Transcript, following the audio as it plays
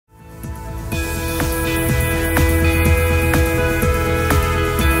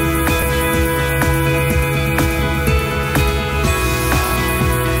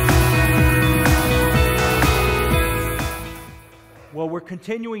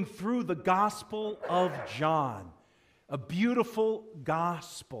continuing through the Gospel of John, a beautiful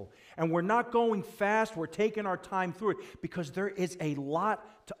gospel. And we're not going fast, we're taking our time through it because there is a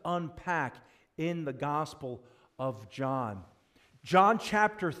lot to unpack in the Gospel of John. John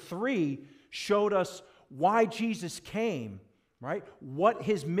chapter 3 showed us why Jesus came, right? What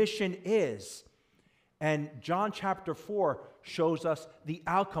his mission is. And John chapter 4 shows us the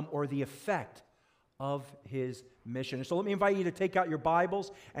outcome or the effect of his mission. And so let me invite you to take out your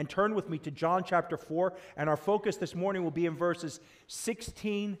Bibles and turn with me to John chapter 4. And our focus this morning will be in verses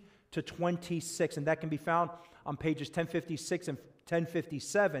 16 to 26. And that can be found on pages 1056 and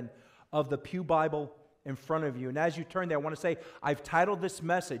 1057 of the Pew Bible in front of you. And as you turn there, I want to say, I've titled this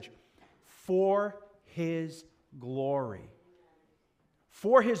message, For His Glory.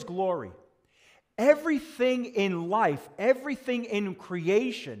 For His glory. Everything in life, everything in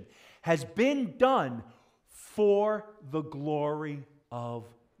creation has been done for the glory of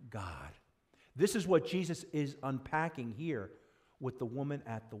God. This is what Jesus is unpacking here with the woman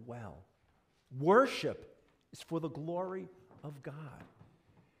at the well. Worship is for the glory of God.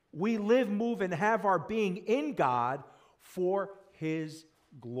 We live, move, and have our being in God for His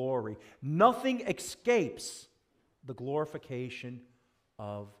glory. Nothing escapes the glorification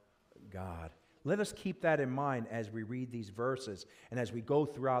of God. Let us keep that in mind as we read these verses and as we go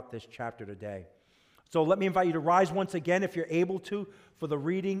throughout this chapter today. So let me invite you to rise once again, if you're able to, for the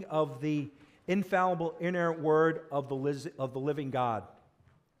reading of the infallible, inerrant word of the living God.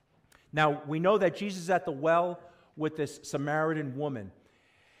 Now, we know that Jesus is at the well with this Samaritan woman.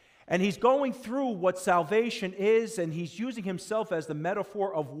 And he's going through what salvation is, and he's using himself as the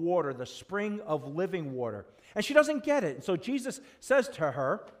metaphor of water, the spring of living water. And she doesn't get it. So Jesus says to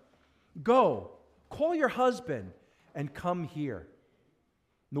her, "Go, call your husband and come here."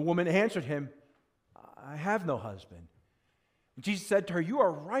 The woman answered him, "I have no husband." Jesus said to her, "You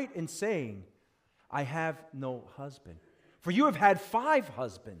are right in saying, I have no husband. For you have had 5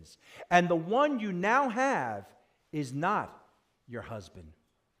 husbands, and the one you now have is not your husband.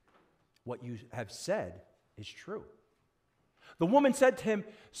 What you have said is true." The woman said to him,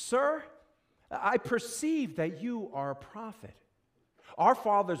 "Sir, I perceive that you are a prophet. Our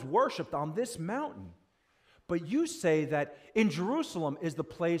fathers worshipped on this mountain, but you say that in Jerusalem is the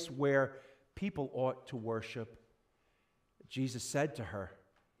place where people ought to worship." Jesus said to her,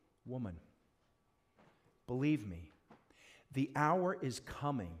 "Woman, believe me, the hour is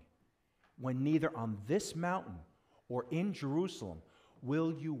coming when neither on this mountain or in Jerusalem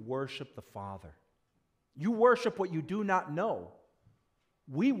will you worship the Father. You worship what you do not know.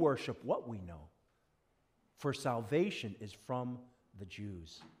 We worship what we know, for salvation is from the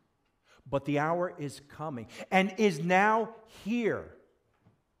Jews. But the hour is coming and is now here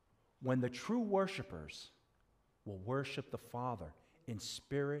when the true worshipers will worship the Father in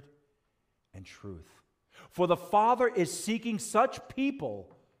spirit and truth. For the Father is seeking such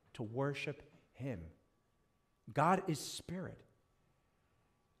people to worship Him. God is spirit,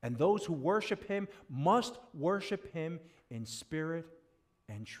 and those who worship Him must worship Him in spirit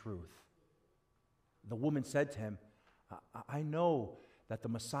and truth." The woman said to him, "I know that the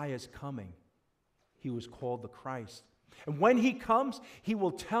Messiah is coming. He was called the Christ. And when He comes, He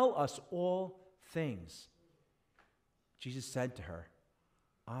will tell us all things." Jesus said to her,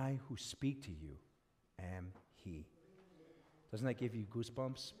 "I who speak to you am He." Doesn't that give you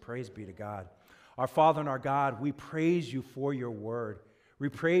goosebumps? Praise be to God. Our Father and our God, we praise You for Your word. We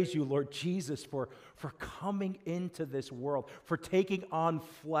praise You, Lord Jesus, for coming into this world, for taking on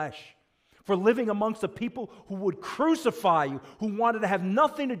flesh, for living amongst the people who would crucify You, who wanted to have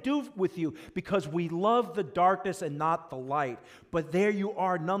nothing to do with You because we love the darkness and not the light. But there You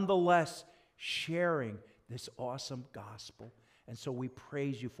are nonetheless sharing this awesome gospel. And so we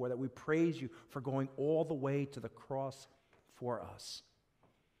praise You for that. We praise You for going all the way to the cross for us.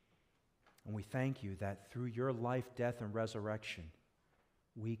 And we thank You that through Your life, death, and resurrection,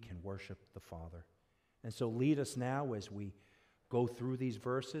 we can worship the Father. And so lead us now as we go through these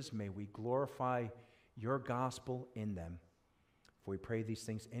verses. May we glorify Your gospel in them. For we pray these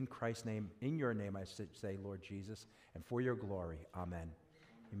things in Christ's name, in Your name, I say, Lord Jesus, and for Your glory. Amen.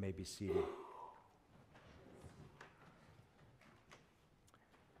 You may be seated.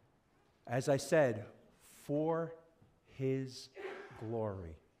 As I said, for His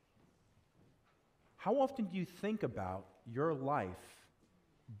glory. How often do you think about your life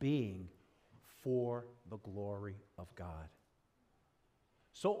being for the glory of God?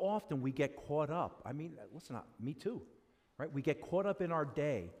 So often we get caught up. I mean, listen, me too, right? We get caught up in our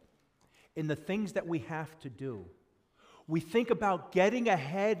day, in the things that we have to do. We think about getting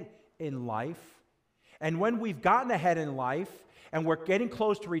ahead in life, And when we've gotten ahead in life and we're getting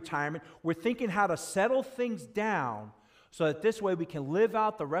close to retirement, we're thinking how to settle things down so that this way we can live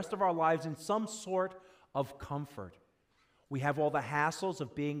out the rest of our lives in some sort of comfort. We have all the hassles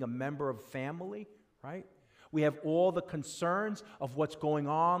of being a member of family, right? We have all the concerns of what's going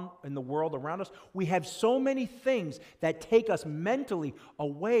on in the world around us. We have so many things that take us mentally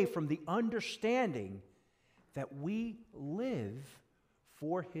away from the understanding that we live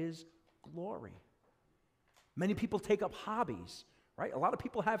for His glory. Many people take up hobbies, right? A lot of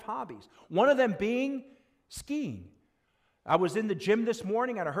people have hobbies. One of them being skiing. I was in the gym this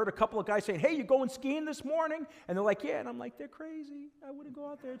morning and I heard a couple of guys saying, "Hey, you going skiing this morning?" And they're like, "Yeah." And I'm like, "They're crazy. I wouldn't go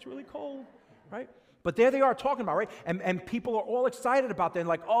out there. It's really cold," right? But there they are talking about, right? And people are all excited about that. And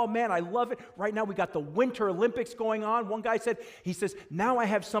like, "Oh man, I love it." Right now we got the Winter Olympics going on. One guy said, he says, "Now I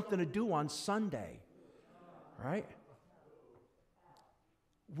have something to do on Sunday," right?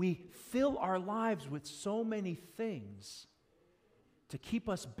 We fill our lives with so many things to keep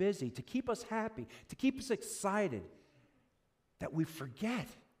us busy, to keep us happy, to keep us excited, that we forget,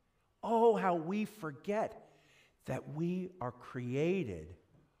 oh, how we forget that we are created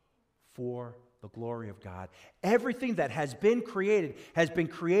for the glory of God. Everything that has been created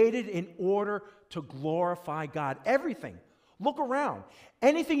in order to glorify God. Everything. Look around.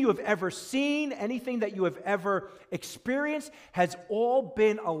 Anything you have ever seen, anything that you have ever experienced has all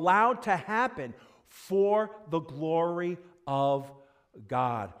been allowed to happen for the glory of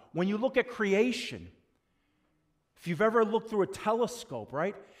God. When you look at creation, if you've ever looked through a telescope,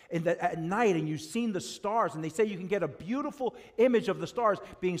 right, at night and you've seen the stars, and they say you can get a beautiful image of the stars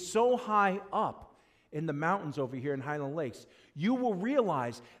being so high up in the mountains over here in Highland Lakes, you will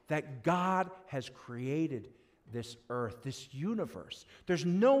realize that God has created this earth, this universe. There's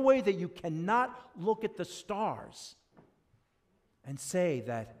no way that you cannot look at the stars and say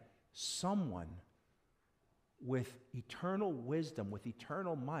that someone with eternal wisdom, with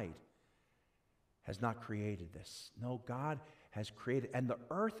eternal might, has not created this. No, God has created, and the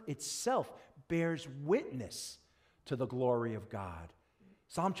earth itself bears witness to the glory of God.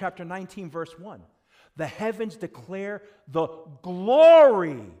 Psalm chapter 19, verse 1. The heavens declare the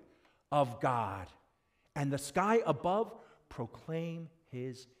glory of God, and the sky above proclaim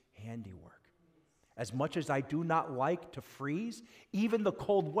His handiwork. As much as I do not like to freeze, even the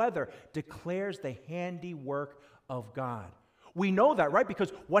cold weather declares the handiwork of God. We know that, right? Because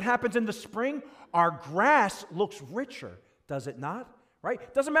what happens in the spring? Our grass looks richer, does it not?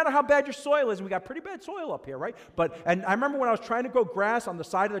 Right? Doesn't matter how bad your soil is. We got pretty bad soil up here, right? And I remember when I was trying to grow grass on the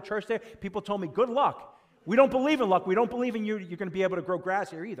side of the church there, people told me, "Good luck. We don't believe in luck. We don't believe in you're going to be able to grow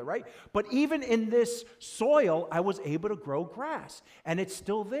grass here either," right? But even in this soil, I was able to grow grass, and it's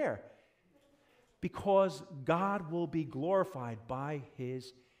still there because God will be glorified by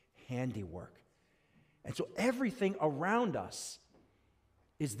His handiwork. And so everything around us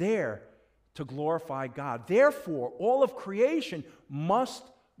is there to glorify God. Therefore, all of creation must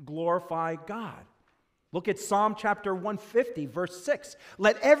glorify God. Look at Psalm chapter 150, verse 6.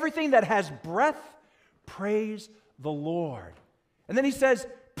 "Let everything that has breath praise the Lord." And then he says,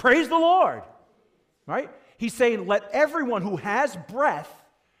 "Praise the Lord." Right? He's saying, let everyone who has breath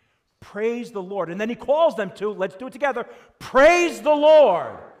praise the Lord. And then he calls them to, let's do it together, praise the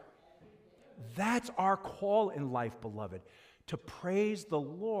Lord. That's our call in life, beloved, to praise the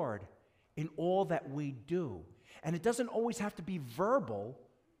Lord in all that we do. And it doesn't always have to be verbal,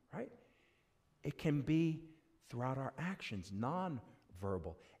 right? It can be throughout our actions,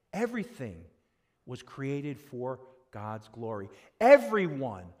 non-verbal. Everything was created for God's glory.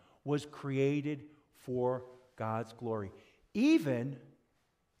 Everyone was created for God's glory. Even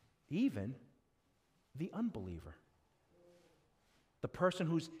the unbeliever. The person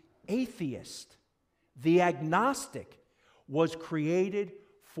who's atheist, the agnostic, was created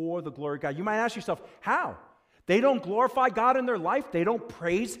for the glory of God. You might ask yourself, how? They don't glorify God in their life? They don't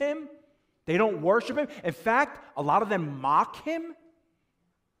praise Him? They don't worship Him? In fact, a lot of them mock Him.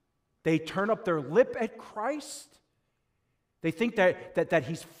 They turn up their lip at Christ. They think that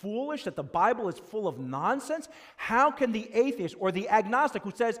He's foolish, that the Bible is full of nonsense. How can the atheist or the agnostic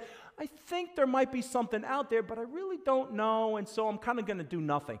who says, I think there might be something out there, but I really don't know, and so I'm kind of going to do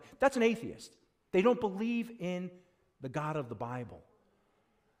nothing. That's an atheist. They don't believe in the God of the Bible.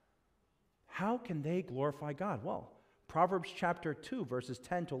 How can they glorify God? Well, Proverbs chapter 2, verses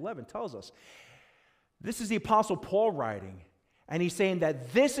 10 to 11 tells us. This is the Apostle Paul writing, and he's saying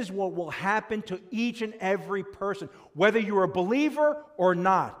that this is what will happen to each and every person, whether you're a believer or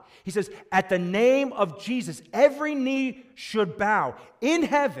not. He says, at the name of Jesus, every knee should bow in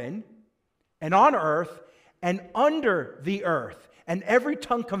heaven and on earth and under the earth, and every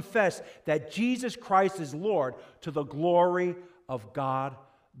tongue confess that Jesus Christ is Lord, to the glory of God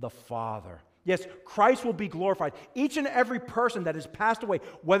the Father. Yes, Christ will be glorified. Each and every person that has passed away,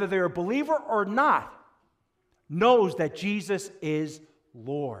 whether they're a believer or not, knows that Jesus is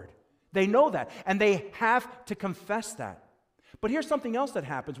Lord. They know that, and they have to confess that. But here's something else that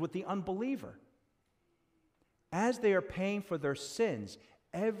happens with the unbeliever. As they are paying for their sins,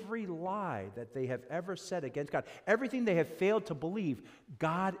 every lie that they have ever said against God, everything they have failed to believe,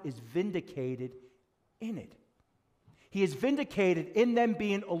 God is vindicated in it. He is vindicated in them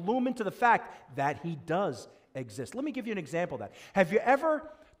being illumined to the fact that He does exist. Let me give you an example of that. Have you ever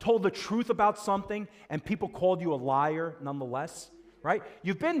told the truth about something and people called you a liar nonetheless? Right?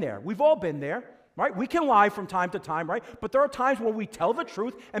 You've been there. We've all been there. Right? We can lie from time to time, right? But there are times when we tell the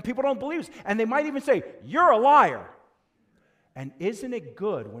truth and people don't believe us. And they might even say, "You're a liar." And isn't it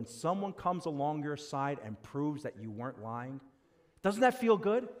good when someone comes along your side and proves that you weren't lying? Doesn't that feel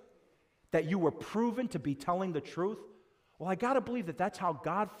good? That you were proven to be telling the truth? Well, I got to believe that that's how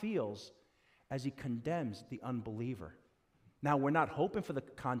God feels as He condemns the unbeliever. Now, we're not hoping for the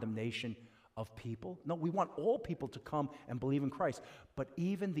condemnation of people. No, we want all people to come and believe in Christ. But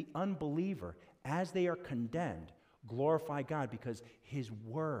even the unbeliever, as they are condemned, glorify God because His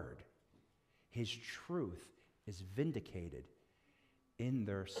word, His truth is vindicated in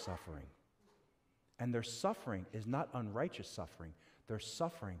their suffering. And their suffering is not unrighteous suffering. Their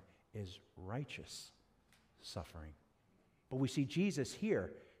suffering is righteous suffering. But we see Jesus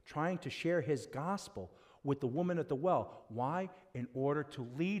here trying to share His gospel with the woman at the well. Why? In order to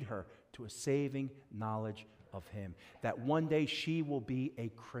lead her to a saving knowledge of Him. That one day she will be a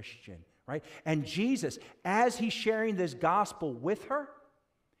Christian, right? And Jesus, as He's sharing this gospel with her,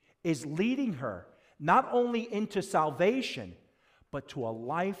 is leading her not only into salvation, but to a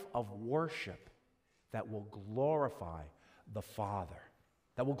life of worship that will glorify the Father,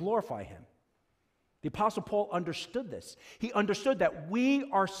 that will glorify Him. The Apostle Paul understood this. He understood that we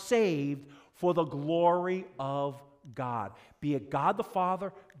are saved for the glory of God, be it God the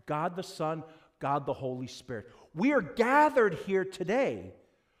Father, God the Son, God the Holy Spirit. We are gathered here today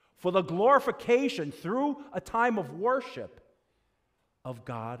for the glorification through a time of worship of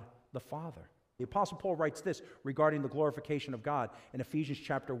God the Father. The Apostle Paul writes this regarding the glorification of God in Ephesians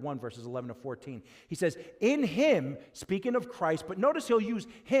chapter 1, verses 11 to 14. He says, in Him, speaking of Christ, but notice he'll use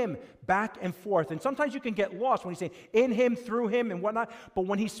Him back and forth. And sometimes you can get lost when he's saying in Him, through Him, and whatnot. But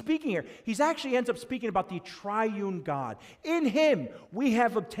when he's speaking here, he actually ends up speaking about the triune God. In Him, we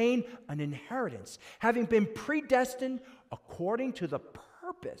have obtained an inheritance, having been predestined according to the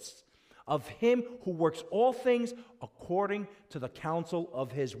purpose of Him who works all things according to the counsel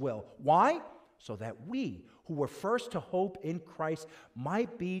of His will. Why? So that we, who were first to hope in Christ,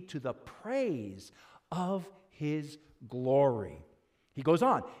 might be to the praise of His glory. He goes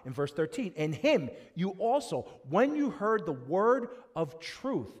on in verse 13, in Him you also, when you heard the word of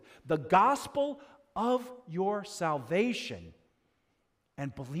truth, the gospel of your salvation,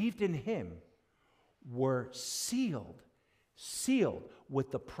 and believed in Him, were sealed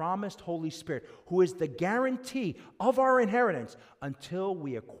with the promised Holy Spirit, who is the guarantee of our inheritance until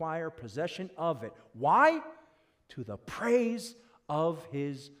we acquire possession of it. Why? To the praise of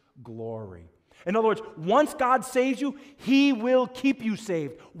His glory. In other words, once God saves you, He will keep you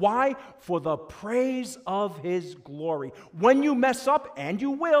saved. Why? For the praise of His glory. When you mess up, and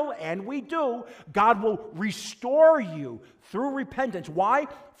you will, and we do, God will restore you through repentance. Why?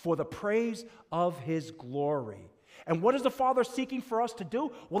 For the praise of His glory. And what is the Father seeking for us to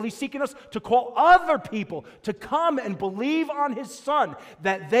do? Well, He's seeking us to call other people to come and believe on His Son,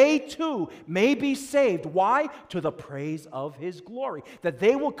 that they too may be saved. Why? To the praise of His glory. That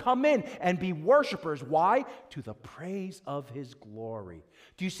they will come in and be worshipers. Why? To the praise of His glory.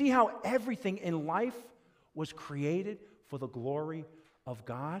 Do you see how everything in life was created for the glory of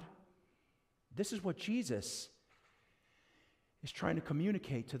God? This is what Jesus is trying to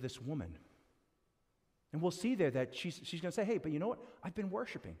communicate to this woman. And we'll see there that she's going to say, hey, but you know what? I've been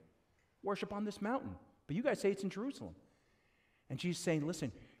worshiping. Worship on this mountain. But you guys say it's in Jerusalem. And she's saying,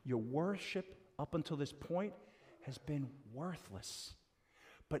 listen, your worship up until this point has been worthless.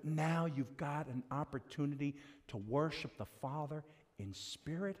 But now you've got an opportunity to worship the Father in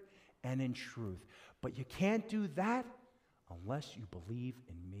spirit and in truth. But you can't do that unless you believe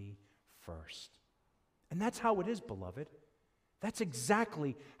in me first. And that's how it is, beloved. That's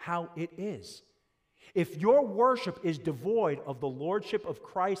exactly how it is. If your worship is devoid of the lordship of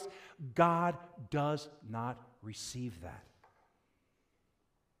Christ, God does not receive that.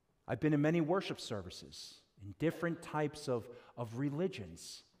 I've been in many worship services in different types of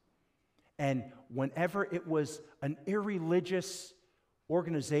religions. And whenever it was an irreligious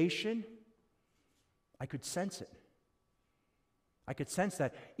organization, I could sense it. I could sense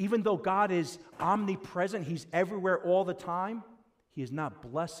that even though God is omnipresent, He's everywhere all the time, He is not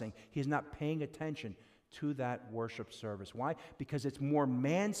blessing, He is not paying attention to that worship service. Why? Because it's more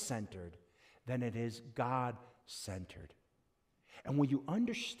man-centered than it is God-centered. And when you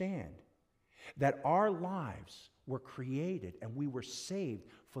understand that our lives were created and we were saved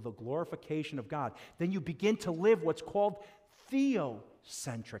for the glorification of God, then you begin to live what's called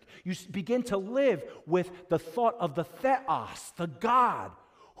theocentric. You begin to live with the thought of the theos, the God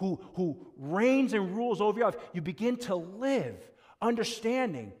who reigns and rules over your life. You begin to live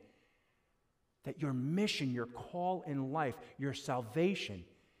understanding that your mission, your call in life, your salvation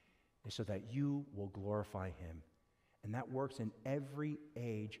is so that you will glorify Him. And that works in every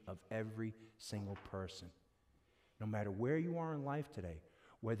age of every single person. No matter where you are in life today,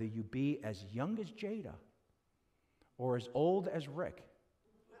 whether you be as young as Jada or as old as Rick.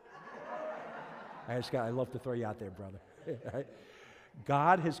 I love to throw you out there, brother. Right?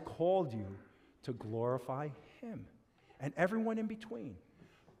 God has called you to glorify Him. And everyone in between.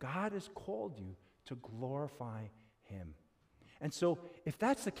 God has called you to glorify Him. And so, if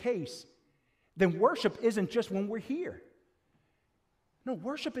that's the case, then worship isn't just when we're here. No,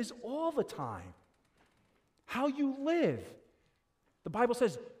 worship is all the time. How you live. The Bible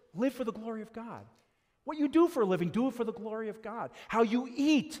says, live for the glory of God. What you do for a living, do it for the glory of God. How you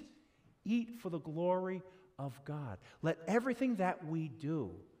eat, eat for the glory of God. Let everything that we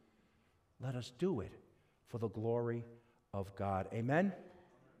do, let us do it for the glory of God. Amen?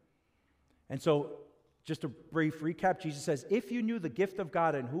 And so, just a brief recap, Jesus says, if you knew the gift of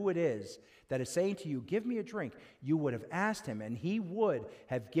God and who it is that is saying to you, give me a drink, you would have asked Him, and He would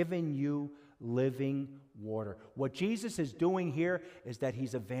have given you living water. What Jesus is doing here is that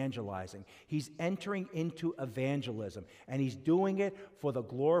He's evangelizing. He's entering into evangelism, and He's doing it for the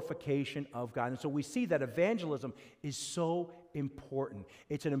glorification of God. And so we see that evangelism is so important.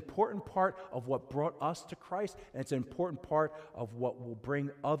 It's an important part of what brought us to Christ, and it's an important part of what will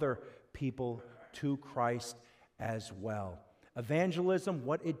bring other people to Christ as well. Evangelism,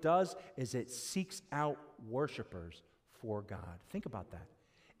 what it does is it seeks out worshipers for God. Think about that.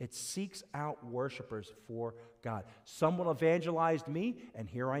 It seeks out worshipers for God. Someone evangelized me, and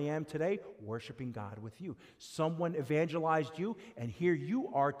here I am today worshiping God with you. Someone evangelized you, and here you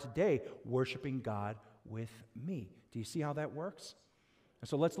are today worshiping God with me. Do you see how that works? And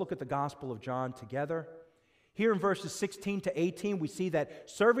so let's look at the Gospel of John together. Here in verses 16 to 18, we see that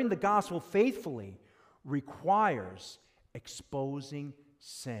serving the gospel faithfully requires exposing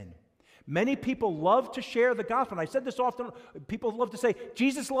sin. Many people love to share the gospel. And I said this often. People love to say,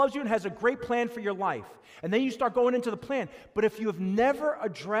 Jesus loves you and has a great plan for your life. And then you start going into the plan. But if you have never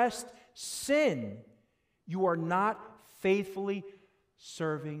addressed sin, you are not faithfully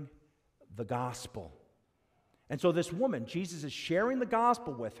serving the gospel. And so this woman, Jesus is sharing the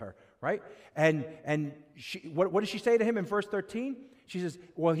gospel with her, right? And what does she say to him in verse 13? She says,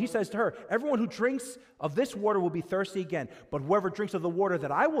 well, he says to her, everyone who drinks of this water will be thirsty again, but whoever drinks of the water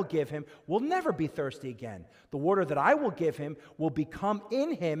that I will give him will never be thirsty again. The water that I will give him will become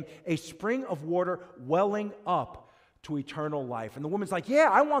in him a spring of water welling up to eternal life. And the woman's like, yeah,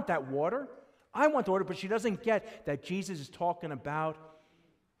 I want that water. I want the water, but she doesn't get that Jesus is talking about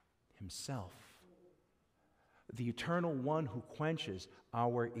Himself, the eternal one who quenches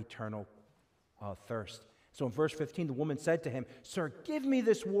our eternal thirst. So in verse 15, the woman said to him, Sir, give me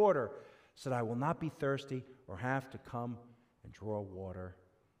this water so that I will not be thirsty or have to come and draw water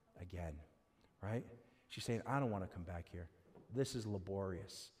again. Right? She's saying, I don't want to come back here. This is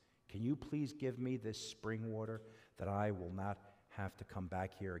laborious. Can you please give me this spring water that I will not have to come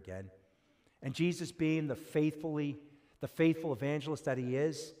back here again? And Jesus, being the faithful evangelist that He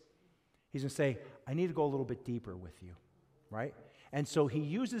is, He's going to say, I need to go a little bit deeper with you, right? And so He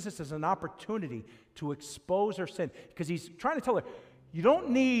uses this as an opportunity to expose her sin, because He's trying to tell her, you don't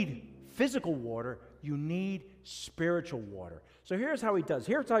need physical water, you need spiritual water. So here's how He does.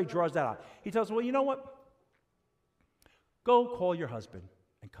 Here's how He draws that out. He tells her, well, you know what? Go call your husband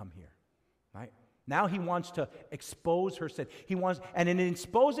and come here, right? Now He wants to expose her sin. And in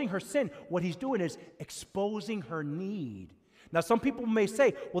exposing her sin, what He's doing is exposing her need. Now, some people may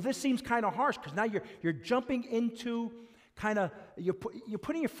say, well, this seems kind of harsh, because now you're jumping into you're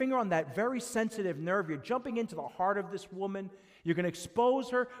putting your finger on that very sensitive nerve. You're jumping into the heart of this woman. You're going to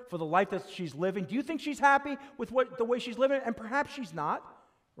expose her for the life that she's living. Do you think she's happy with the way she's living? And perhaps she's not,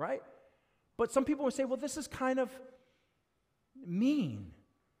 right? But some people would say, well, this is kind of mean.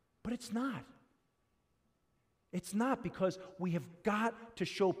 But it's not. It's not, because we have got to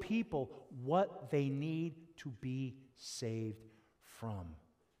show people what they need to be saved from.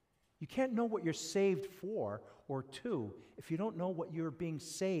 You can't know what you're saved for or to if you don't know what you're being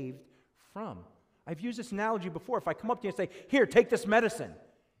saved from. I've used this analogy before. If I come up to you and say, here, take this medicine,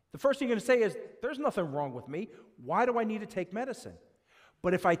 the first thing you're going to say is, there's nothing wrong with me. Why do I need to take medicine?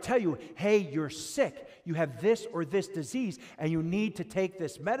 But if I tell you, hey, you're sick, you have this or this disease, and you need to take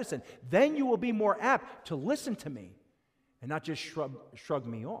this medicine, then you will be more apt to listen to me and not just shrug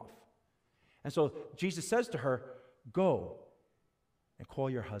me off. And so Jesus says to her, go and call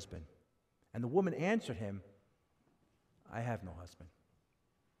your husband. And the woman answered him, I have no husband.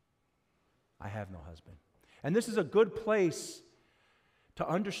 I have no husband. And this is a good place to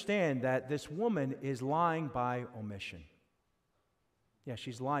understand that this woman is lying by omission. Yeah,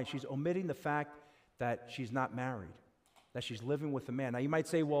 she's lying. She's omitting the fact that she's not married, that she's living with a man. Now, you might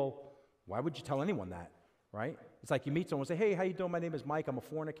say, well, why would you tell anyone that, right? It's like you meet someone and say, hey, how you doing? My name is Mike. I'm a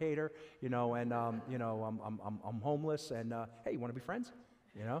fornicator, and I'm homeless, and hey, you want to be friends?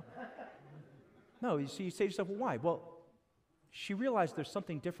 No, you say to yourself, well, why? Well, she realized there's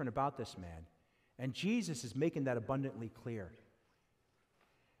something different about this man, and Jesus is making that abundantly clear.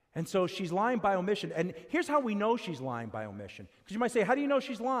 And so she's lying by omission. And here's how we know she's lying by omission. Because you might say, how do you know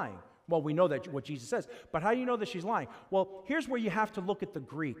she's lying? Well, we know that what Jesus says. But how do you know that she's lying? Well, here's where you have to look at the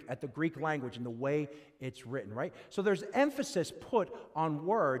Greek language and the way it's written, right? So there's emphasis put on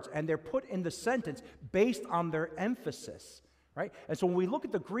words, and they're put in the sentence based on their emphasis, right? And so when we look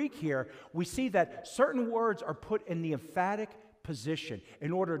at the Greek here, we see that certain words are put in the emphatic position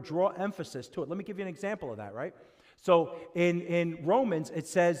in order to draw emphasis to it. Let me give you an example of that, right? So in Romans, it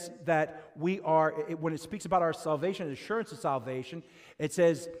says that when it speaks about our salvation, assurance of salvation, it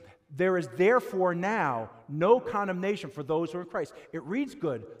says, there is therefore now no condemnation for those who are in Christ. It reads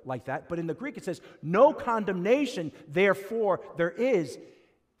good like that, but in the Greek it says, no condemnation, therefore, there is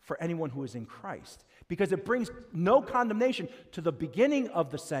for anyone who is in Christ. Because it brings no condemnation to the beginning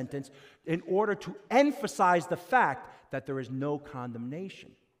of the sentence in order to emphasize the fact that there is no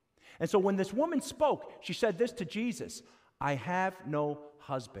condemnation. And so when this woman spoke, she said this to Jesus, I have no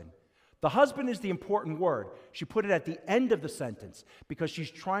husband. The husband is the important word. She put it at the end of the sentence because she's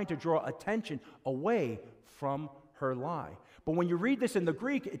trying to draw attention away from her lie. But when you read this in the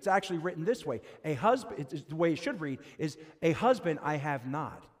Greek, it's actually written this way. The way it should read is, a husband I have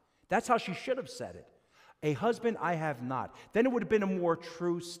not. That's how she should have said it. A husband I have not. Then it would have been a more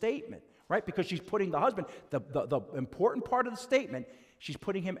true statement, right? Because she's putting the husband, the important part of the statement, she's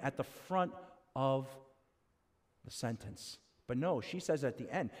putting him at the front of the sentence. But no, she says at the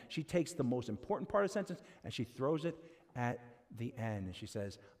end. She takes the most important part of the sentence and she throws it at the end. And she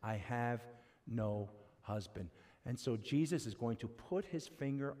says, I have no husband. And so Jesus is going to put his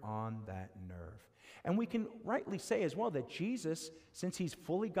finger on that nerve. And we can rightly say as well that Jesus, since he's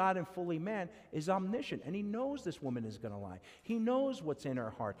fully God and fully man, is omniscient. And he knows this woman is going to lie. He knows what's in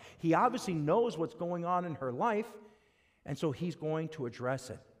her heart. He obviously knows what's going on in her life. And so he's going to address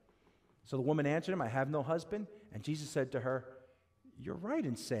it. So the woman answered him, I have no husband. And Jesus said to her, you're right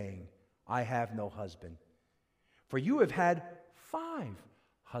in saying, I have no husband. For you have had 5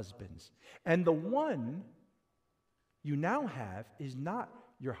 husbands. And the one you now have is not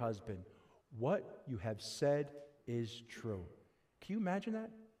your husband. What you have said is true. Can you imagine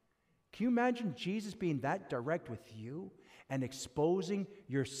that? Can you imagine Jesus being that direct with you and exposing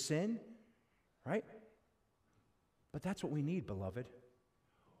your sin? Right? But that's what we need, beloved.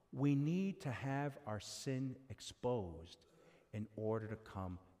 We need to have our sin exposed in order to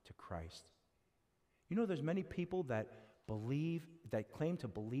come to Christ. You know, there's many people that claim to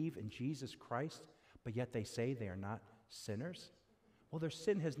believe in Jesus Christ, but yet they say they are not sinners. Well, their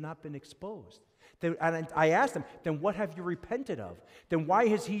sin has not been exposed. And I asked them, then what have you repented of? Then why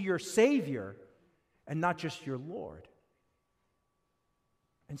is he your Savior and not just your Lord?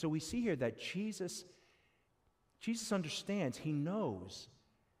 And so we see here that Jesus understands, he knows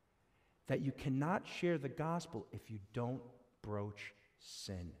that you cannot share the gospel if you don't broach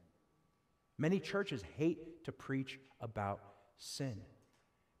sin. Many churches hate to preach about sin.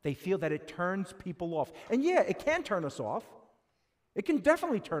 They feel that it turns people off. And yeah, it can turn us off. It can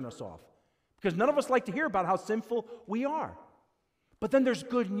definitely turn us off because none of us like to hear about how sinful we are. But then there's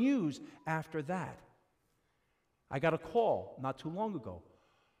good news after that. I got a call not too long ago.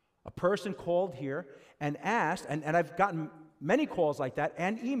 A person called here and asked, and I've gotten many calls like that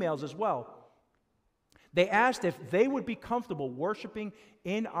and emails as well. They asked if they would be comfortable worshiping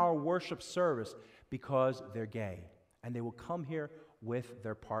in our worship service because they're gay, and they will come here with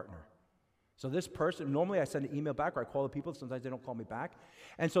their partner. So this person, normally I send an email back or I call the people, sometimes they don't call me back.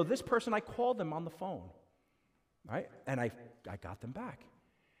 And so this person, I called them on the phone, right? And I got them back.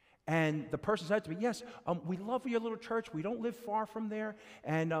 And the person said to me, yes, we love your little church. We don't live far from there.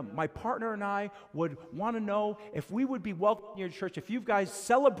 And my partner and I would want to know if we would be welcome in your church if you guys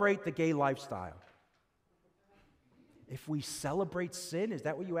celebrate the gay lifestyle. If we celebrate sin, is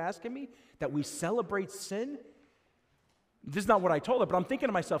that what you're asking me? That we celebrate sin? This is not what I told her, but I'm thinking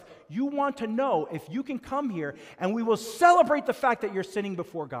to myself, you want to know if you can come here and we will celebrate the fact that you're sinning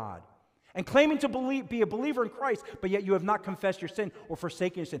before God and claiming to be a believer in Christ, but yet you have not confessed your sin or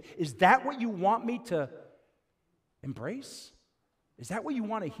forsaken your sin. Is that what you want me to embrace? Is that what you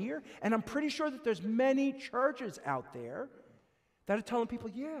want to hear? And I'm pretty sure that there's many churches out there that are telling people,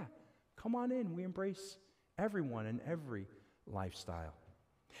 yeah, come on in. We embrace everyone and every lifestyle.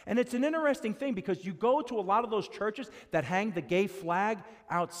 And it's an interesting thing because you go to a lot of those churches that hang the gay flag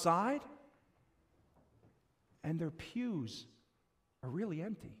outside, and their pews are really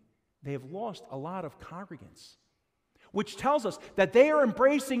empty. They have lost a lot of congregants, which tells us that they are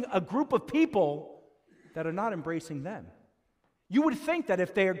embracing a group of people that are not embracing them. You would think that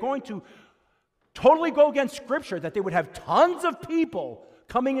if they are going to totally go against Scripture, that they would have tons of people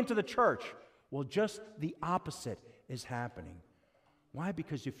coming into the church. Well, just the opposite is happening. Why?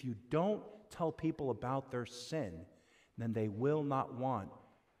 Because if you don't tell people about their sin, then they will not want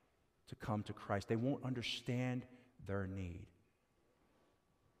to come to Christ. They won't understand their need.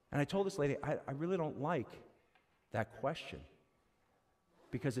 And I told this lady, I really don't like that question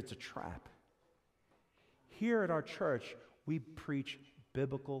because it's a trap. Here at our church, we preach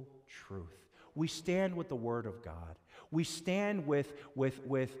biblical truth. We stand with the Word of God. We stand with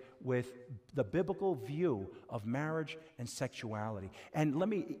the biblical view of marriage and sexuality. And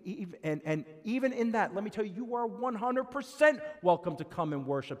even in that, let me tell you, you are 100% welcome to come and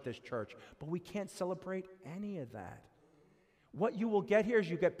worship this church. But we can't celebrate any of that. What you will get here is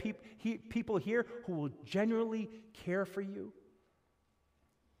you get people here who will genuinely care for you.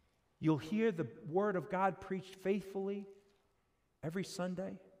 You'll hear the Word of God preached faithfully every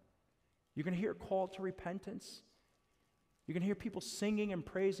Sunday. You're going to hear a call to repentance. You're going to hear people singing and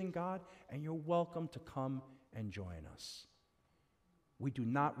praising God, and you're welcome to come and join us. We do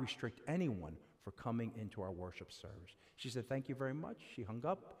not restrict anyone for coming into our worship service. She said, thank you very much. She hung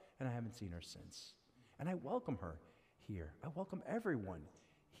up, and I haven't seen her since. And I welcome her here. I welcome everyone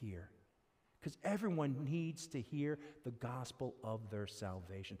here because everyone needs to hear the gospel of their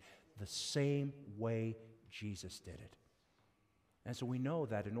salvation the same way Jesus did it. And so we know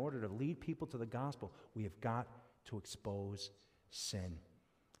that in order to lead people to the gospel, we have got to expose sin.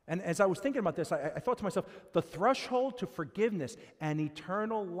 And as I was thinking about this, I thought to myself, the threshold to forgiveness and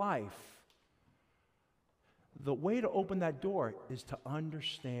eternal life, the way to open that door is to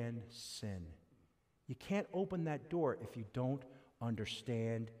understand sin. You can't open that door if you don't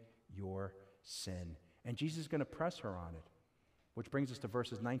understand your sin. And Jesus is going to press her on it, which brings us to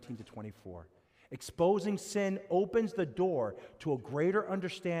verses 19 to 24. Exposing sin opens the door to a greater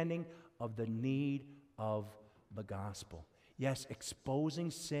understanding of the need of the gospel. Yes,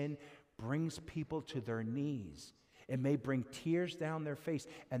 exposing sin brings people to their knees. It may bring tears down their face,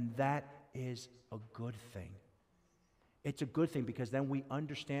 and that is a good thing. It's a good thing because then we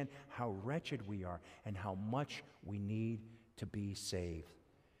understand how wretched we are and how much we need to be saved.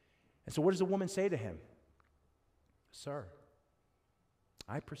 And so what does the woman say to him? Sir,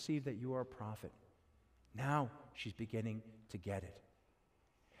 I perceive that you are a prophet. Now she's beginning to get it.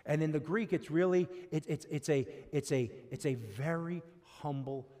 And in the Greek, it's really, it's a very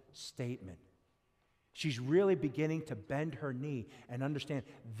humble statement. She's really beginning to bend her knee and understand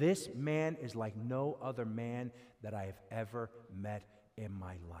this man is like no other man that I have ever met in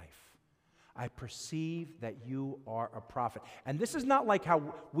my life. I perceive that you are a prophet. And this is not like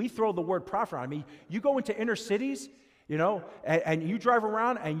how we throw the word prophet around. I mean, you go into inner cities, you know, and you drive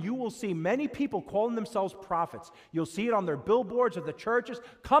around and you will see many people calling themselves prophets. You'll see it on their billboards of the churches.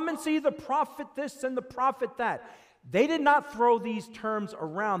 Come and see the prophet this and the prophet that. They did not throw these terms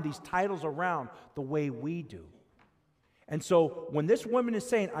around, these titles around the way we do. And so when this woman is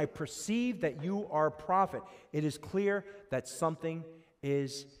saying, I perceive that you are a prophet, it is clear that something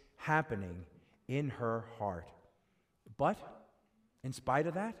is happening in her heart. But in spite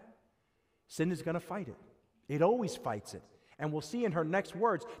of that, sin is going to fight it. It always fights it. And we'll see in her next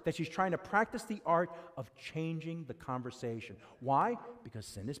words that she's trying to practice the art of changing the conversation. Why? Because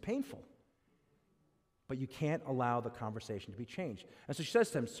sin is painful. But you can't allow the conversation to be changed. And so she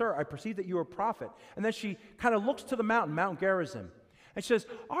says to him, Sir, I perceive that you are a prophet. And then she kind of looks to the mountain, Mount Gerizim. And she says,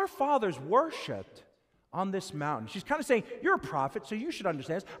 our fathers worshipped on this mountain. She's kind of saying, you're a prophet, so you should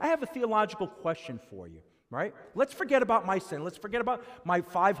understand this. I have a theological question for you, right? Let's forget about my sin. Let's forget about my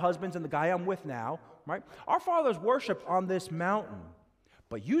 5 husbands and the guy I'm with now, right? Our fathers worshipped on this mountain.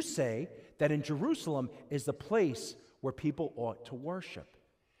 But you say that in Jerusalem is the place where people ought to worship.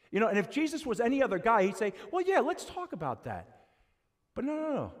 You know, and if Jesus was any other guy, he'd say, well, yeah, let's talk about that. But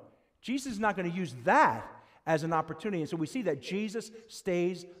no. Jesus is not going to use that as an opportunity. And so we see that Jesus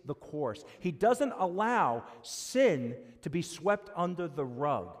stays the course. He doesn't allow sin to be swept under the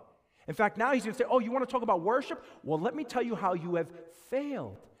rug. In fact, now he's going to say, oh, you want to talk about worship? Well, let me tell you how you have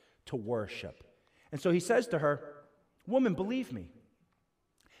failed to worship. And so he says to her, woman, believe me,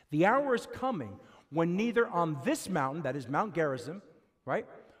 the hour is coming when neither on this mountain, that is Mount Gerizim, right,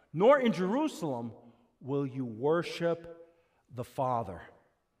 nor in Jerusalem will you worship the Father.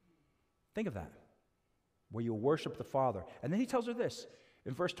 Think of that. Where you worship the Father. And then he tells her this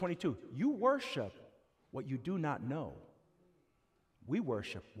in verse 22, you worship what you do not know. We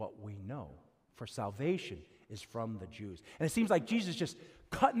worship what we know, for salvation is from the Jews. And it seems like Jesus just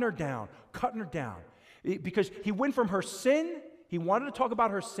cutting her down, because he went from her sin. He wanted to talk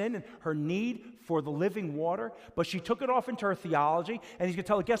about her sin and her need for the living water, but she took it off into her theology, and he's going to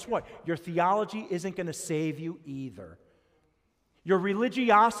tell her, guess what? Your theology isn't going to save you either. Your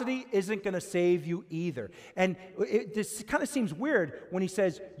religiosity isn't going to save you either. And this kind of seems weird when he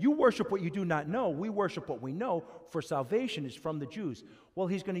says, you worship what you do not know. We worship what we know, for salvation is from the Jews. Well,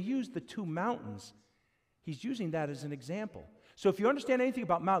 he's going to use the two mountains. He's using that as an example. So if you understand anything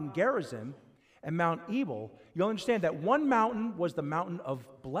about Mount Gerizim and Mount Ebal, you'll understand that one mountain was the mountain of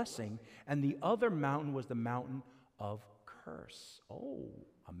blessing, and the other mountain was the mountain of curse. Oh,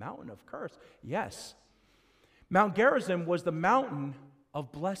 a mountain of curse. Yes. Mount Gerizim was the mountain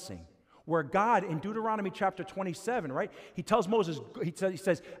of blessing, where God, in Deuteronomy chapter 27, right, he tells Moses, he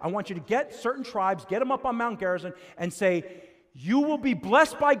says, I want you to get certain tribes, get them up on Mount Gerizim, and say, you will be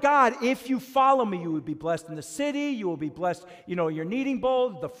blessed by God if you follow me. You will be blessed in the city. You will be blessed, your kneading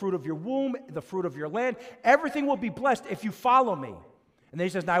bowl, the fruit of your womb, the fruit of your land. Everything will be blessed if you follow me. And then he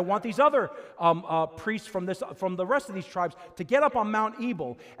says, now I want these other priests from the rest of these tribes to get up on Mount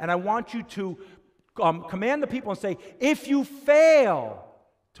Ebal, and I want you to command the people and say, if you fail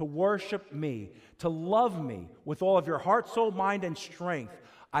to worship me, to love me with all of your heart, soul, mind, and strength,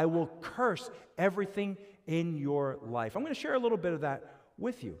 I will curse everything in your life. I'm going to share a little bit of that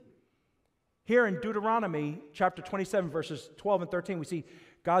with you. Here in Deuteronomy chapter 27, verses 12 and 13, we see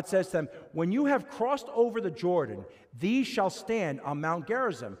God says to them, when you have crossed over the Jordan, these shall stand on Mount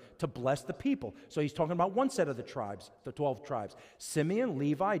Gerizim to bless the people. So he's talking about one set of the tribes, the 12 tribes, Simeon,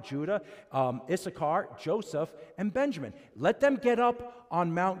 Levi, Judah, Issachar, Joseph, and Benjamin. Let them get up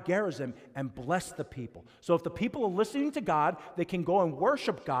on Mount Gerizim and bless the people. So if the people are listening to God, they can go and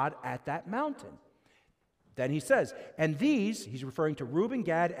worship God at that mountain. Then he says, and these, he's referring to Reuben,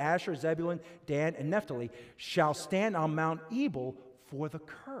 Gad, Asher, Zebulun, Dan, and Naphtali, shall stand on Mount Ebal for the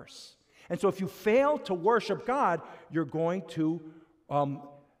curse. And so if you fail to worship God, you're going to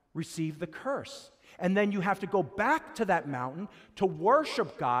receive the curse. And then you have to go back to that mountain to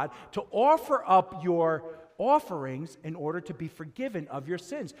worship God, to offer up your offerings in order to be forgiven of your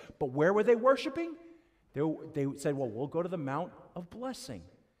sins. But where were they worshiping? They said, well, we'll go to the Mount of Blessing.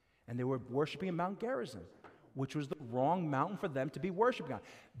 And they were worshiping at Mount Gerizim, which was the wrong mountain for them to be worshiping on.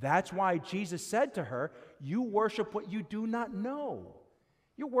 That's why Jesus said to her, you worship what you do not know.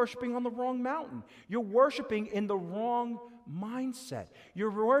 You're worshiping on the wrong mountain. You're worshiping in the wrong mindset. You're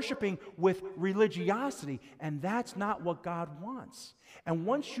worshiping with religiosity, and that's not what God wants. And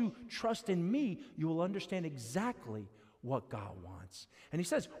once you trust in me, you will understand exactly what God wants. And he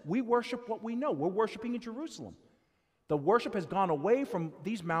says, we worship what we know. We're worshiping in Jerusalem. The worship has gone away from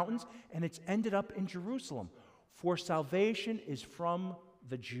these mountains, and it's ended up in Jerusalem. For salvation is from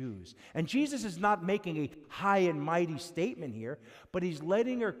the Jews. And Jesus is not making a high and mighty statement here, but he's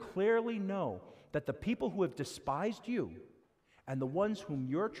letting her clearly know that the people who have despised you and the ones whom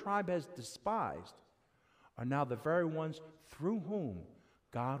your tribe has despised are now the very ones through whom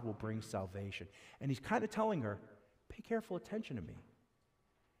God will bring salvation. And he's kind of telling her, pay careful attention to me.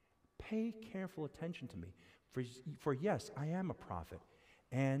 Pay careful attention to me. For yes, I am a prophet,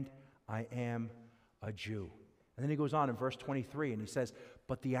 and I am a Jew. And then he goes on in verse 23, and he says,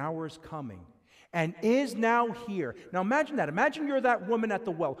 but the hour is coming, and is now here. Now imagine that. Imagine you're that woman at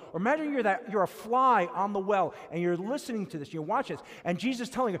the well, or imagine you're a fly on the well, and you're listening to this, you're watching this, and Jesus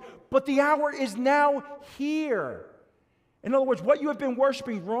is telling her, but the hour is now here. In other words, what you have been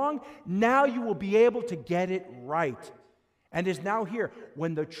worshiping wrong, now you will be able to get it right. And is now here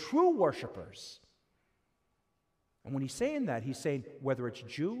when the true worshipers, and when he's saying that, he's saying whether it's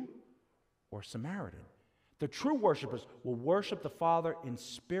Jew or Samaritan, the true worshipers will worship the Father in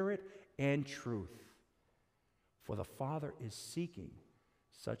spirit and truth. For the Father is seeking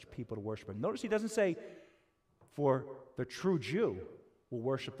such people to worship him. Notice he doesn't say for the true Jew will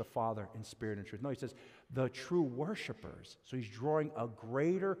worship the Father in spirit and truth. No, he says the true worshipers. So he's drawing a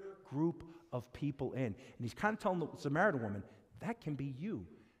greater group of people in. And he's kind of telling the Samaritan woman, that can be you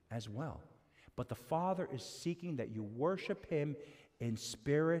as well. But the Father is seeking that you worship him in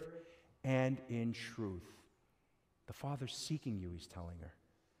spirit and in truth. The Father's seeking you, he's telling her.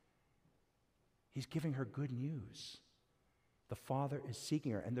 He's giving her good news. The Father is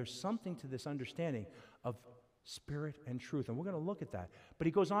seeking her. And there's something to this understanding of spirit and truth. And we're going to look at that. But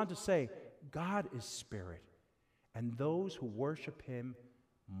he goes on to say, God is spirit. And those who worship him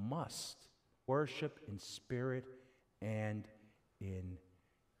must worship in spirit and in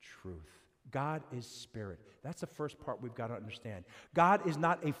truth. God is spirit. That's the first part we've got to understand. God is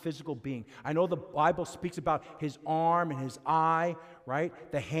not a physical being. I know the Bible speaks about his arm and his eye, right?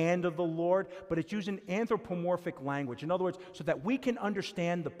 The hand of the Lord, but it's using anthropomorphic language. In other words, so that we can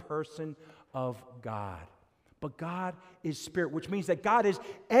understand the person of God. But God is spirit, which means that God is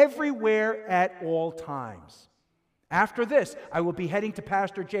everywhere at all times. After this, I will be heading to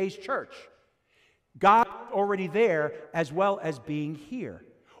Pastor Jay's church. God is already there as well as being here.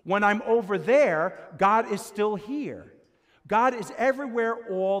 When I'm over there, God is still here. God is everywhere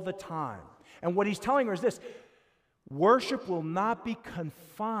all the time. And what he's telling her is this: worship will not be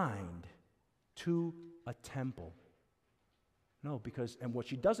confined to a temple. No, because, and what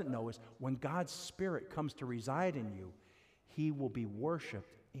she doesn't know is when God's Spirit comes to reside in you, he will be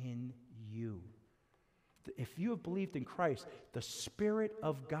worshiped in you. If you have believed in Christ, the Spirit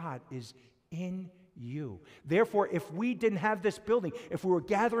of God is in you. Therefore, if we didn't have this building, if we were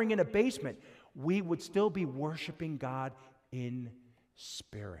gathering in a basement, we would still be worshiping God in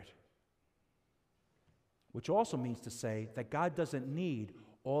spirit. Which also means to say that God doesn't need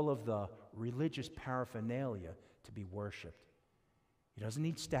all of the religious paraphernalia to be worshiped. He doesn't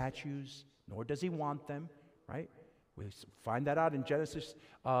need statues, nor does he want them, right? We find that out in Genesis,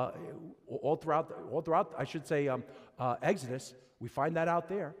 all throughout, I should say, Exodus. We find that out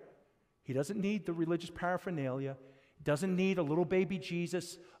there. He doesn't need the religious paraphernalia. He doesn't need a little baby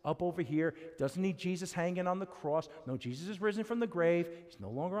Jesus up over here. He doesn't need Jesus hanging on the cross. No, Jesus is risen from the grave. He's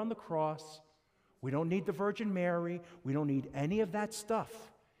no longer on the cross. We don't need the Virgin Mary. We don't need any of that stuff.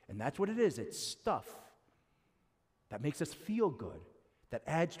 And that's what it is. It's stuff that makes us feel good, that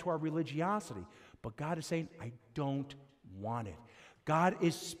adds to our religiosity. But God is saying, I don't want it. God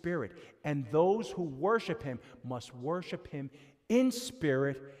is spirit, and those who worship him must worship him in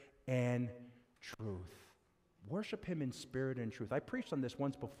spirit and truth. Worship him in spirit and truth. I preached on this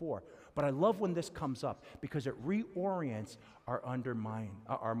once before, but I love when this comes up because it reorients our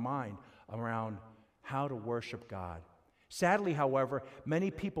mind around how to worship God. Sadly, however, many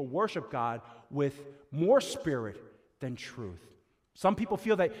people worship God with more spirit than truth. Some people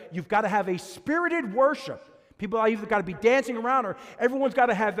feel that you've got to have a spirited worship. People have either got to be dancing around or everyone's got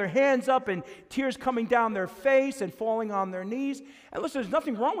to have their hands up and tears coming down their face and falling on their knees. And listen, there's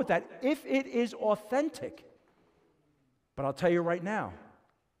nothing wrong with that if it is authentic. But I'll tell you right now,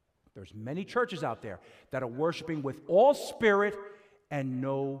 there's many churches out there that are worshiping with all spirit and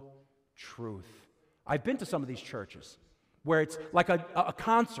no truth. I've been to some of these churches where it's like a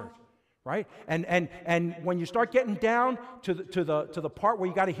concert. Right? And when you start getting down to the part where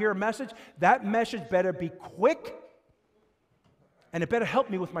you got to hear a message, that message better be quick and it better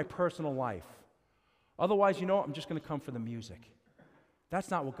help me with my personal life. Otherwise, I'm just going to come for the music. That's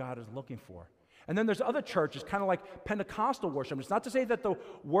not what God is looking for. And then there's other churches, kind of like Pentecostal worship. It's not to say that the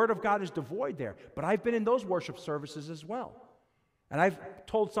Word of God is devoid there, but I've been in those worship services as well. And I've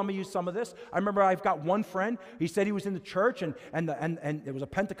told some of you some of this. I remember I've got one friend. He said he was in the church, and it was a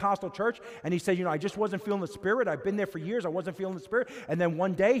Pentecostal church. And he said, I just wasn't feeling the Spirit. I've been there for years. I wasn't feeling the Spirit. And then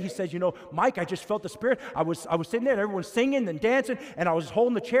one day he says, Mike, I just felt the Spirit. I was sitting there, and everyone was singing and dancing, and I was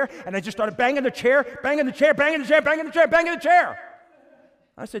holding the chair, and I just started banging the chair, banging the chair, banging the chair, banging the chair, banging the chair.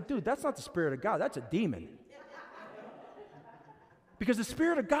 I said, dude, that's not the Spirit of God. That's a demon. Because the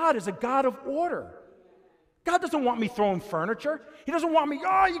Spirit of God is a God of order. God doesn't want me throwing furniture. He doesn't want me,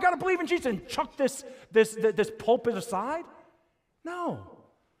 you got to believe in Jesus and chuck this pulpit aside. No.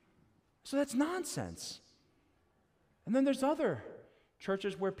 So that's nonsense. And then there's other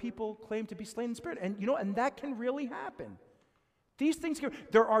churches where people claim to be slain in spirit. And, and that can really happen. These things,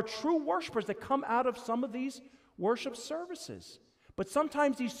 there are true worshipers that come out of some of these worship services. But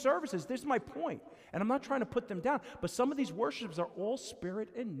sometimes these services, this is my point, and I'm not trying to put them down, but some of these worships are all spirit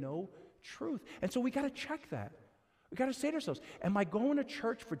and no truth. And so we got to check that. We got to say to ourselves, am I going to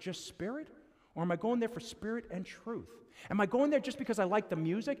church for just spirit, Or am I going there for spirit and truth? Am I going there just because I like the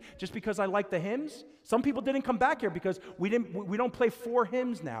music, just because I like the hymns? Some people didn't come back here because we don't play 4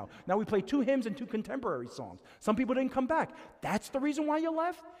 hymns now. Now we play 2 hymns and 2 contemporary songs. Some people didn't come back. That's the reason why you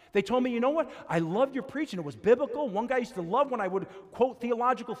left? They told me, you know what? I loved your preaching. It was biblical. One guy used to love when I would quote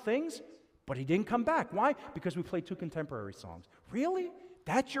theological things, but he didn't come back. Why? Because we played 2 contemporary songs. Really?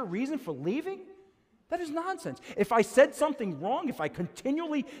 That's your reason for leaving? That is nonsense. If I said something wrong, if I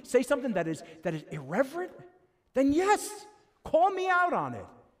continually say something that is irreverent, then yes, call me out on it.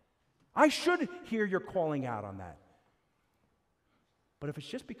 I should hear your calling out on that. But if it's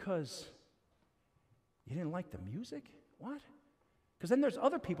just because you didn't like the music, what? Because then there's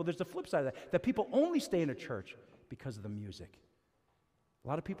other people, there's the flip side of that people only stay in a church because of the music. A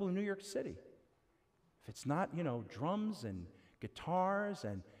lot of people in New York City, if it's not, drums and guitars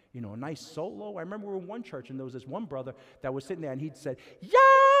and, a nice solo. I remember we were in one church and there was this one brother that was sitting there and he'd said, yeah!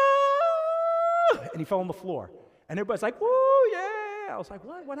 And he fell on the floor. And everybody's like, woo, yeah! I was like,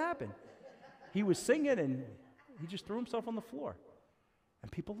 what? What happened? He was singing and he just threw himself on the floor. And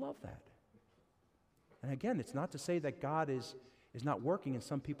people love that. And again, it's not to say that God is not working in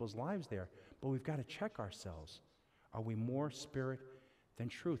some people's lives there, but we've got to check ourselves. Are we more spirit than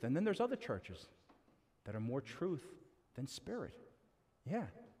truth? And then there's other churches that are more truth than spirit. Yeah.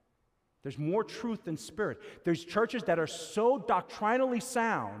 There's more truth than spirit. There's churches that are so doctrinally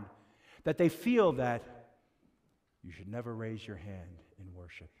sound that they feel that you should never raise your hand in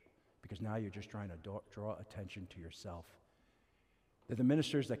worship because now you're just trying to draw attention to yourself. They're the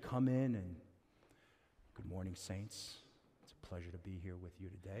ministers that come in and, good morning, saints. It's a pleasure to be here with you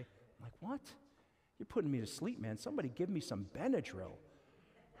today. I'm like, what? You're putting me to sleep, man. Somebody give me some Benadryl,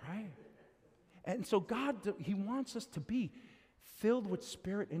 right? And so God, He wants us to be filled with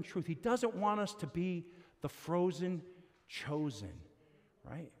spirit and truth. He doesn't want us to be the frozen chosen,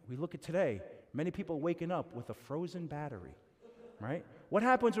 right? We look at today, many people waking up with a frozen battery, right? What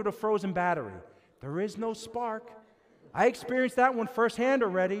happens with a frozen battery? There is no spark. I experienced that one firsthand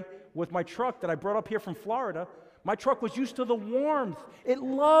already with my truck that I brought up here from Florida. My truck was used to the warmth. It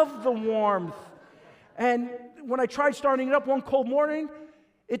loved the warmth. And when I tried starting it up one cold morning,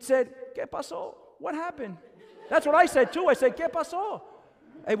 it said, ¿Qué pasó? What happened? That's what I said too. I said, ¿Qué pasó?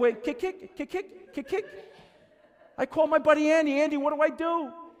 I went, kick, kick, kick, kick, kick, kick. I called my buddy Andy. Andy, what do I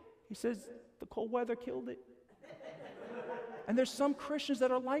do? He says, the cold weather killed it. And there's some Christians that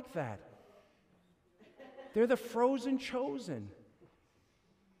are like that. They're the frozen chosen.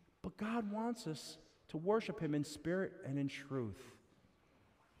 But God wants us to worship Him in spirit and in truth.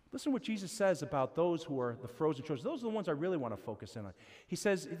 Listen to what Jesus says about those who are the frozen chosen. Those are the ones I really want to focus in on. He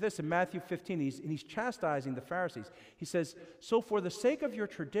says this in Matthew 15, and he's chastising the Pharisees. He says, so for the sake of your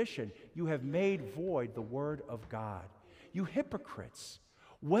tradition, you have made void the word of God. You hypocrites.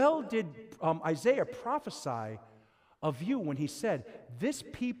 Well did Isaiah prophesy of you when he said, this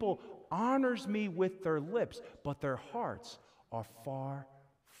people honors me with their lips, but their hearts are far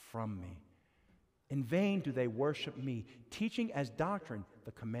from me. In vain do they worship me, teaching as doctrine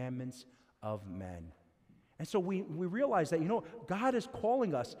the commandments of men. And so we realize that, God is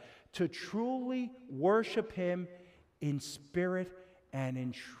calling us to truly worship Him in spirit and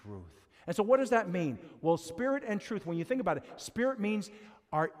in truth. And so what does that mean? Well, spirit and truth, when you think about it, spirit means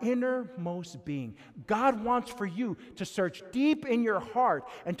our innermost being. God wants for you to search deep in your heart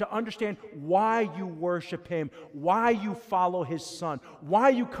and to understand why you worship Him, why you follow His Son, why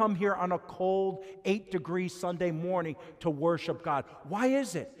you come here on a cold 8-degree Sunday morning to worship God. Why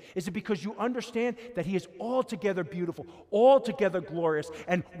is it? Is it because you understand that He is altogether beautiful, altogether glorious,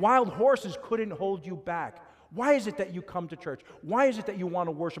 and wild horses couldn't hold you back? Why is it that you come to church? Why is it that you want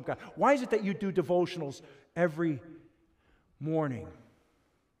to worship God? Why is it that you do devotionals every morning?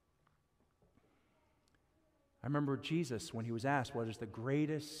 I remember Jesus when He was asked, what is the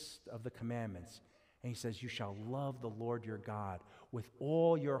greatest of the commandments? And He says, you shall love the Lord your God with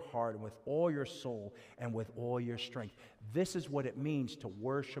all your heart and with all your soul and with all your strength. This is what it means to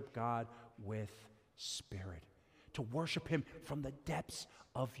worship God with spirit, to worship Him from the depths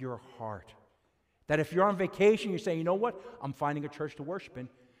of your heart. That if you're on vacation, you're saying, you know what? I'm finding a church to worship in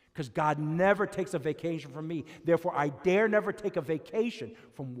because God never takes a vacation from me. Therefore, I dare never take a vacation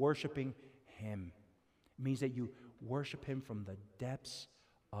from worshiping Him. It means that you worship Him from the depths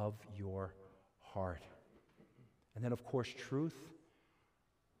of your heart. And then, of course, truth.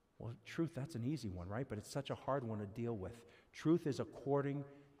 Well, truth, that's an easy one, right? But it's such a hard one to deal with. Truth is according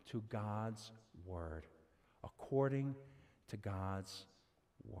to God's Word. According to God's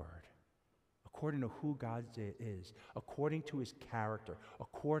Word. According to who God is. According to His character.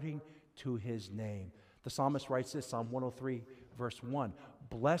 According to His name. The psalmist writes this, Psalm 103, verse 1.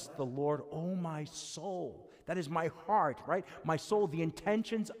 Bless the Lord, O my soul. That is my heart, right? My soul, the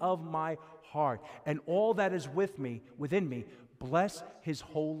intentions of my heart, and all that is within me, bless his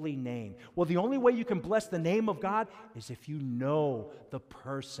holy name. Well, the only way you can bless the name of God is if you know the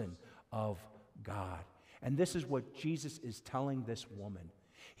person of God. And this is what Jesus is telling this woman.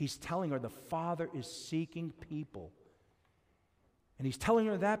 He's telling her the Father is seeking people. And he's telling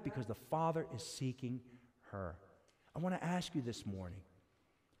her that because the Father is seeking her. I want to ask you this morning,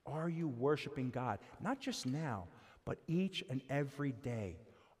 are you worshiping God? Not just now, but each and every day.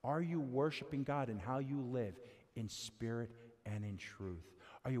 Are you worshiping God in how you live in spirit and in truth?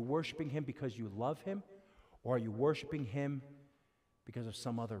 Are you worshiping him because you love him, or are you worshiping him because of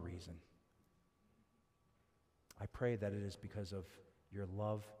some other reason? I pray that it is because of your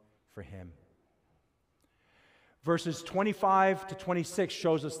love for him. Verses 25 to 26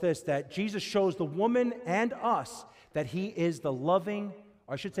 shows us this, that Jesus shows the woman and us that he is the loving,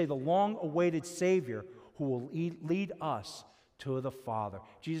 or I should say the long-awaited Savior who will lead us to the Father.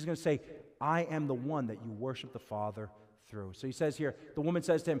 Jesus is going to say, I am the one that you worship the Father through. So he says here, the woman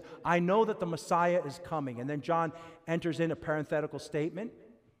says to him, I know that the Messiah is coming. And then John enters in a parenthetical statement,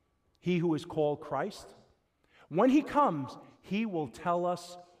 he who is called Christ. When he comes, he will tell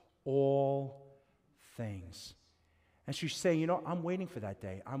us all things. And she's saying, I'm waiting for that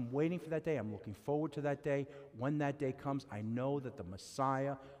day. I'm waiting for that day. I'm looking forward to that day. When that day comes, I know that the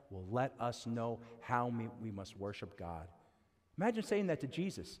Messiah will let us know how we must worship God. Imagine saying that to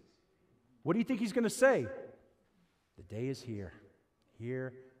Jesus. What do you think he's going to say? The day is here.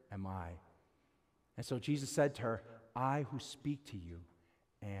 Here am I. And so Jesus said to her, I who speak to you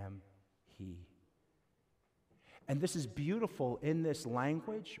am he. And this is beautiful in this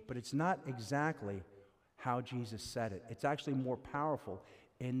language, but it's not exactly how Jesus said it. It's actually more powerful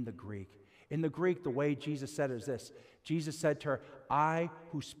in the Greek. In the Greek, the way Jesus said it is this. Jesus said to her, I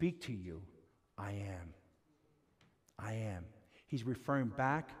who speak to you, I am. I am. He's referring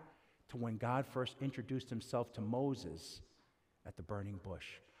back to when God first introduced himself to Moses at the burning bush.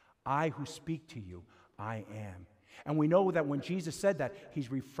 I who speak to you, I am. And we know that when Jesus said that,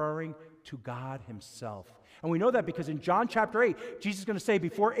 he's referring to God himself. And we know that because in John chapter 8, Jesus is going to say,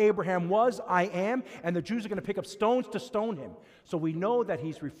 before Abraham was, I am, and the Jews are going to pick up stones to stone him. So we know that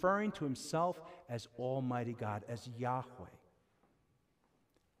he's referring to himself as Almighty God, as Yahweh.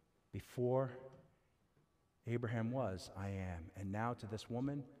 Before Abraham was, I am. And now to this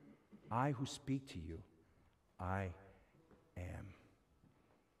woman, I who speak to you, I am.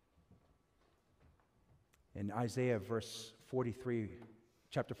 In Isaiah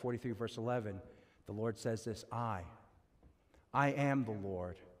chapter 43, verse 11, the Lord says this, I am the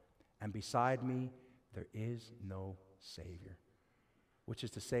Lord, and beside me there is no Savior. Which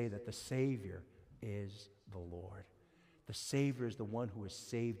is to say that the Savior is the Lord. The Savior is the one who has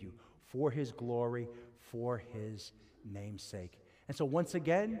saved you for his glory, for his name's sake. And so once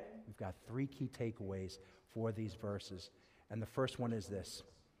again, we've got three key takeaways for these verses. And the first one is this.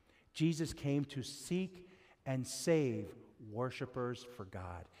 Jesus came to seek and save worshipers for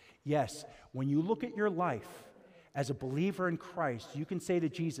God. Yes, when you look at your life as a believer in Christ, you can say to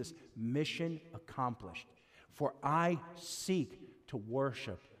Jesus, mission accomplished. For I seek to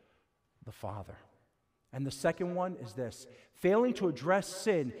worship the Father. And the second one is this. Failing to address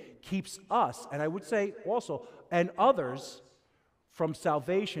sin keeps us, and I would say also, and others, from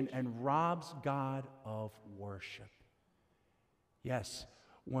salvation and robs God of worship. Yes,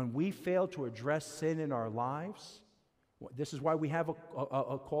 when we fail to address sin in our lives, this is why we have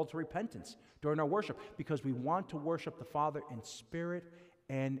a call to repentance during our worship, because we want to worship the Father in spirit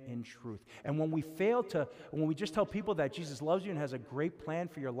and in truth. And when we just tell people that Jesus loves you and has a great plan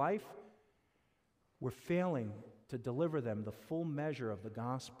for your life, we're failing to deliver them the full measure of the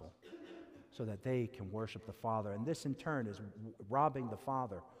gospel so that they can worship the Father. And this in turn is robbing the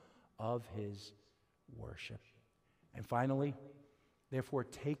Father of his worship. And finally, therefore,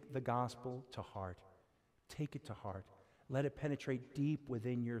 take the gospel to heart. Take it to heart. Let it penetrate deep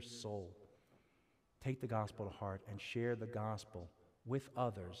within your soul. Take the gospel to heart and share the gospel with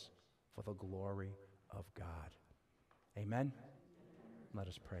others for the glory of God. Amen? Let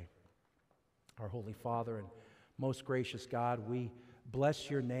us pray. Our Holy Father and most gracious God, we bless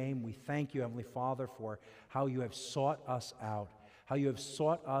your name. We thank you, Heavenly Father, for how you have sought us out, how you have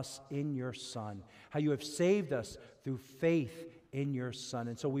sought us in your Son, how you have saved us through faith in your Son.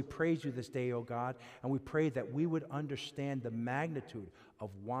 And so we praise you this day, O God, and we pray that we would understand the magnitude of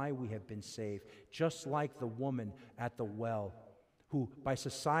why we have been saved, just like the woman at the well, who by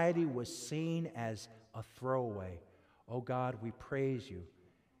society was seen as a throwaway. O God, we praise you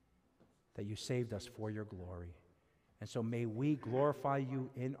that you saved us for your glory. And so may we glorify you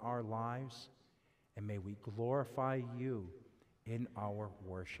in our lives, and may we glorify you in our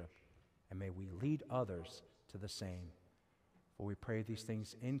worship, and may we lead others to the same. For we pray these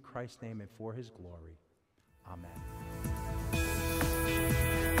things in Christ's name and for his glory. Amen.